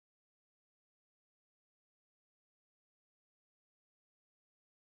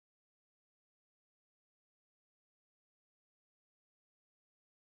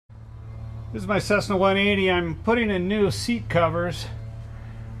This is my Cessna 180. I'm putting in new seat covers.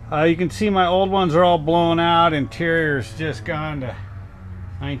 You can see my old ones are all blown out. Interior's just gone to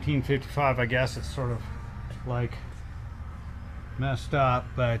 1955. I guess it's sort of like messed up,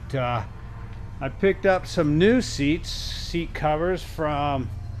 but I picked up some new seat covers from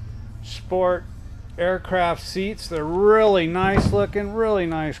Sport Aircraft Seats. They're really nice looking, really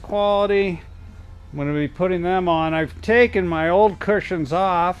nice quality. I'm going to be putting them on. I've taken my old cushions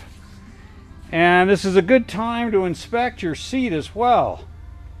off, and this is a good time to inspect your seat as well.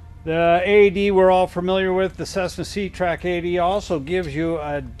 The AD we're all familiar with, the Cessna Seat Track AD, also gives you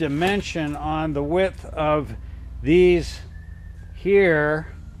a dimension on the width of these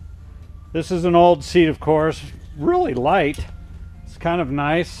here. This is an old seat, of course, really light. It's kind of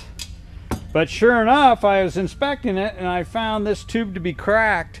nice. But sure enough, I was inspecting it and I found this tube to be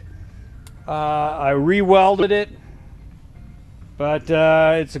cracked. I re-welded it. But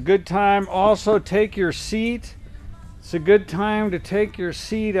it's a good time. Also, take your seat. It's a good time to take your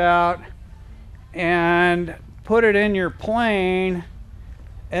seat out and put it in your plane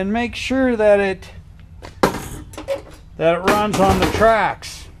and make sure that it runs on the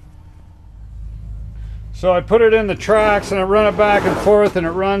tracks. So I put it in the tracks and I run it back and forth and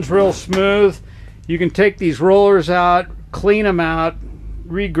it runs real smooth. You can take these rollers out, clean them out,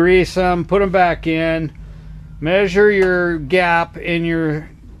 re-grease them, put them back in. Measure your gap in your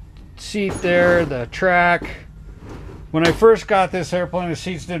seat there, the track. When I first got this airplane, the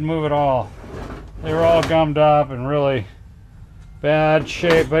seats didn't move at all. They were all gummed up and really bad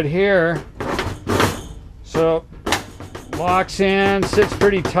shape. But here, so locks in, sits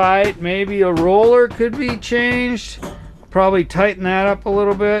pretty tight. Maybe a roller could be changed. Probably tighten that up a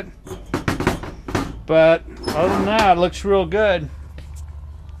little bit. But other than that, it looks real good.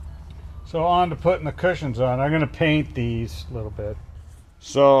 So on to putting the cushions on. I'm going to paint these a little bit.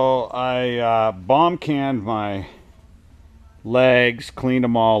 So I bomb canned my legs, cleaned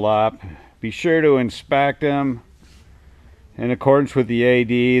them all up. Be sure to inspect them in accordance with the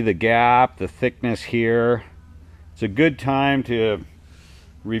AD, the gap, the thickness here. It's a good time to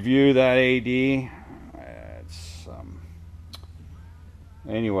review that AD.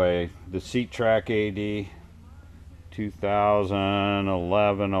 Anyway, the Seat Track AD.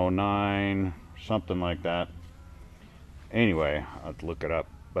 2011, 09, something like that. Anyway, I'll have to look it up.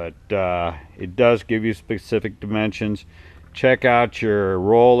 But it does give you specific dimensions. Check out your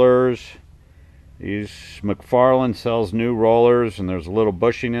rollers. McFarlane sells new rollers, and there's a little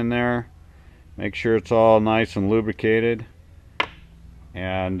bushing in there. Make sure it's all nice and lubricated.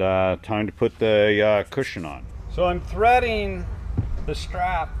 And time to put the cushion on. So I'm threading the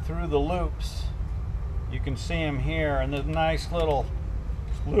strap through the loops. You can see them here, and the nice little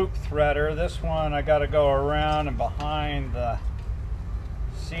loop threader. This one I got to go around and behind the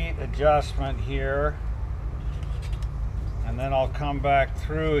seat adjustment here, and then I'll come back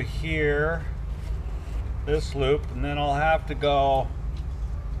through here, this loop, and then I'll have to go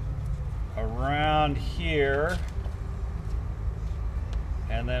around here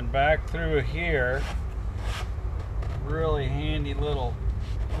and then back through here. Really handy little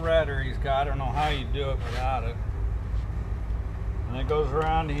threader he's got. I don't know how you do it without it. And it goes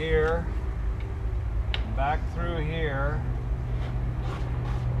around here, back through here,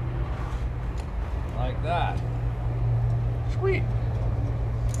 like that. Sweet.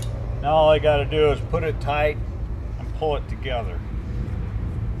 Now all I got to do is put it tight and pull it together.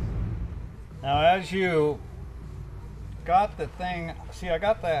 Now as you got the thing, see, I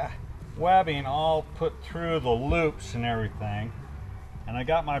got the webbing all put through the loops and everything. And I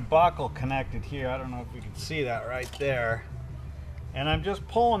got my buckle connected here. I don't know if you can see that right there. And I'm just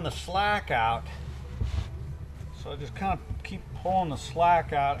pulling the slack out. So I just kind of keep pulling the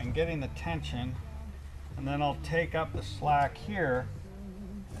slack out and getting the tension. And then I'll take up the slack here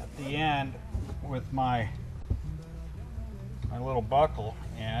at the end with my little buckle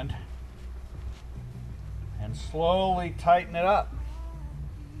end and slowly tighten it up.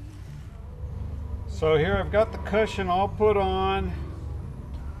 So here I've got the cushion all put on.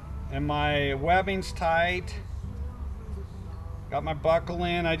 And my webbing's tight. Got my buckle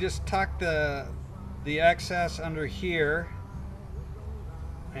in. I just tucked the excess under here.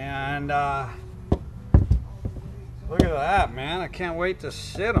 And look at that, man. I can't wait to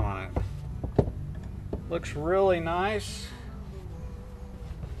sit on it. Looks really nice.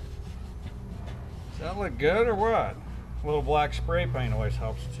 Does that look good or what? A little black spray paint always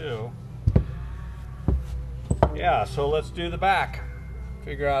helps too. Yeah, so let's do the back.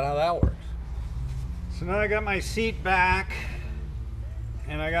 Figure out how that works. So now I got my seat back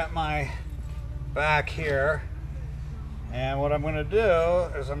and I got my back here, And what I'm going to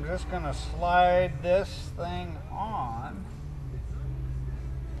do is I'm just going to slide this thing on.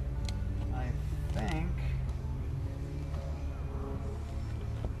 I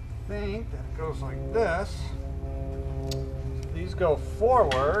think that it goes like this. These go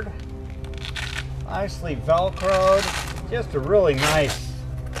forward, nicely velcroed. Just a really nice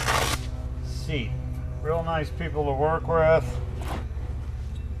seat. Real nice people to work with.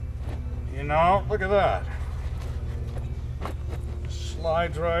 You know, look at that.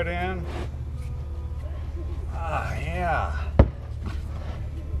 Slides right in. Ah, yeah.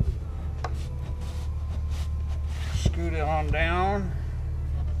 Scoot it on down.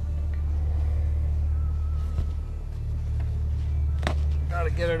 Got to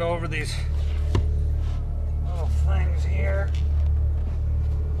get it over these little things here.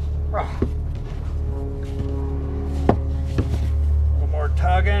 A little more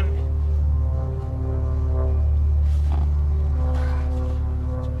tugging.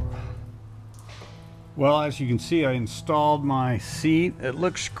 Well, as you can see, I installed my seat. It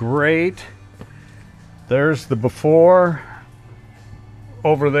looks great. There's the before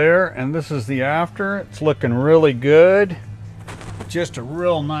over there, and this is the after. It's looking really good. Just a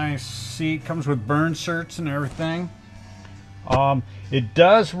real nice seat. Comes with burn shirts and everything. It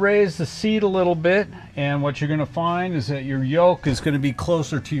does raise the seat a little bit, and what you're going to find is that your yoke is going to be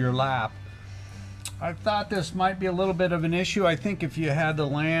closer to your lap. I thought this might be a little bit of an issue. I think if you had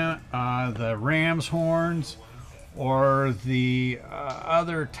the ram's horns or the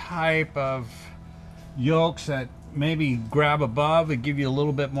other type of yokes that maybe grab above and give you a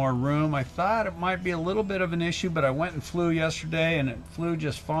little bit more room, I thought it might be a little bit of an issue, but I went and flew yesterday and it flew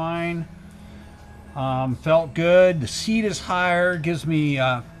just fine. Felt good. The seat is higher, gives me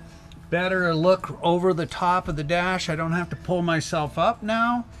a better look over the top of the dash. I don't have to pull myself up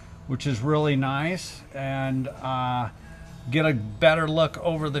now, which is really nice, and get a better look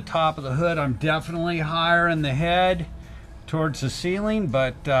over the top of the hood. I'm definitely higher in the head towards the ceiling,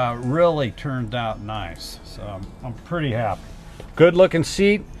 but really turned out nice. So I'm pretty happy. Good looking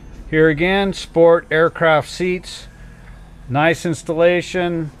seat. Here again, sport aircraft seats. Nice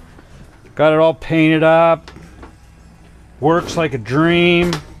installation. Got it all painted up. Works like a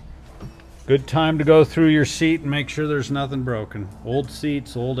dream. Good time to go through your seat and make sure there's nothing broken. Old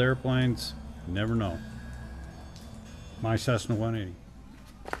seats, old airplanes, you never know. My Cessna 180.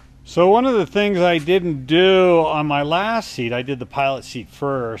 So one of the things I didn't do on my last seat, I did the pilot seat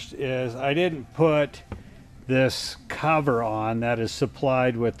first, is I didn't put this cover on that is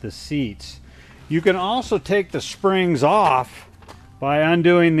supplied with the seats. You can also take the springs off by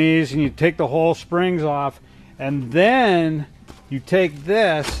undoing these, and you take the whole springs off, and then you take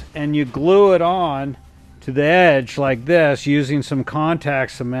this and you glue it on to the edge like this using some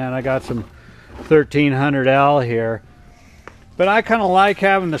contact cement. I got some 1300L here. But I kind of like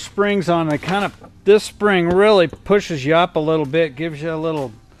having the springs on. This spring really pushes you up a little bit, gives you a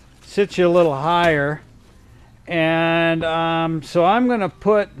little, sits you a little higher. And so I'm going to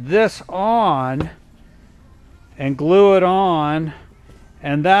put this on and glue it on,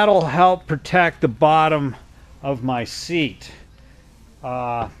 and that'll help protect the bottom of my seat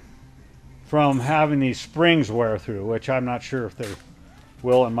from having these springs wear through, which I'm not sure if they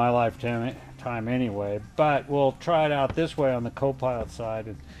will in my lifetime anyway, but we'll try it out this way on the co-pilot side,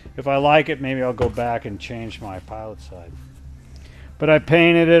 and if I like it, maybe I'll go back and change my pilot side. But I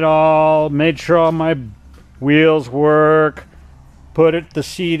painted it all, made sure all my wheels work, put the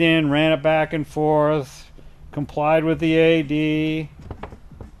seat in, ran it back and forth, complied with the AD.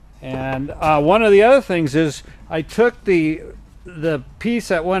 And one of the other things is I took the piece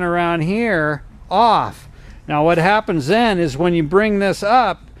that went around here off. Now what happens then is when you bring this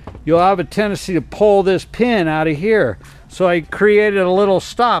up, you'll have a tendency to pull this pin out of here. So I created a little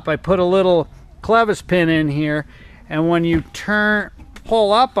stop. I put a little clevis pin in here, and when you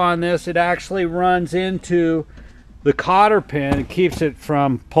pull up on this, it actually runs into the cotter pin. It keeps it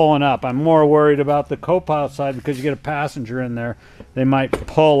from pulling up. I'm more worried about the co-pilot side because you get a passenger in there. They might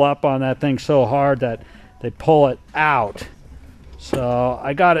pull up on that thing so hard that they pull it out. So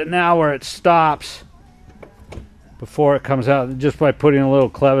I got it now where it stops before it comes out, just by putting a little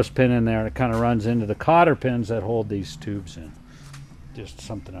clevis pin in there, and it kind of runs into the cotter pins that hold these tubes in. Just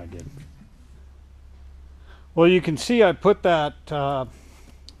something I did. Well, you can see I put that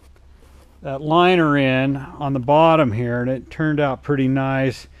liner in on the bottom here, and it turned out pretty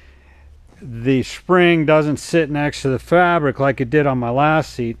nice. The spring doesn't sit next to the fabric like it did on my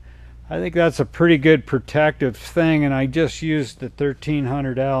last seat. I think that's a pretty good protective thing, and I just used the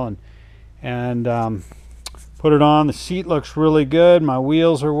 1300L and put it on. The seat looks really good. My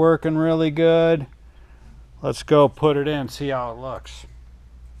wheels are working really good. let's go put it in, see how it looks.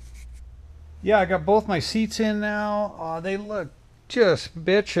 Yeah, I got both my seats in now. They look just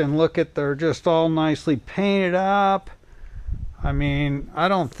bitchin'. Look at, they're just all nicely painted up. I mean, I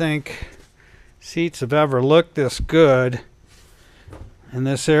don't think seats have ever looked this good in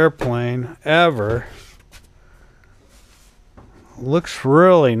this airplane ever. Looks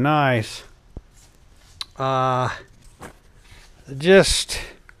really nice. Just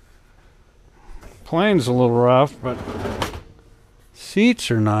plane's a little rough, but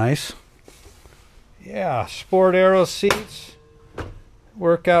seats are nice. Yeah, Sport Aero seats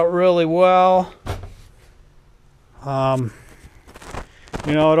work out really well.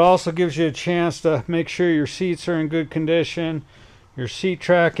 You know, it also gives you a chance to make sure your seats are in good condition. Your seat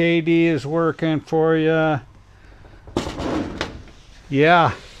track AD is working for you.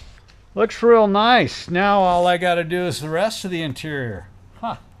 Yeah, looks real nice. Now all I got to do is the rest of the interior.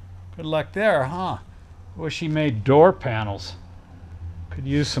 Huh, good luck there, huh? Wish he made door panels. Could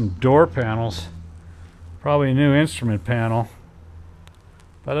use some door panels. Probably a new instrument panel.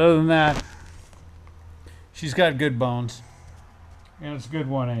 But other than that, she's got good bones. And it's a good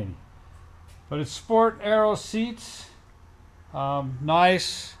 180. But it's Sport Aero seats.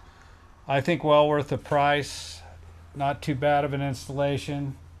 Nice. I think well worth the price. Not too bad of an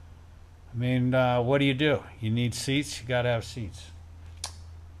installation. I mean, what do? You need seats. You got to have seats.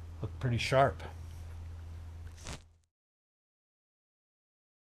 Look pretty sharp.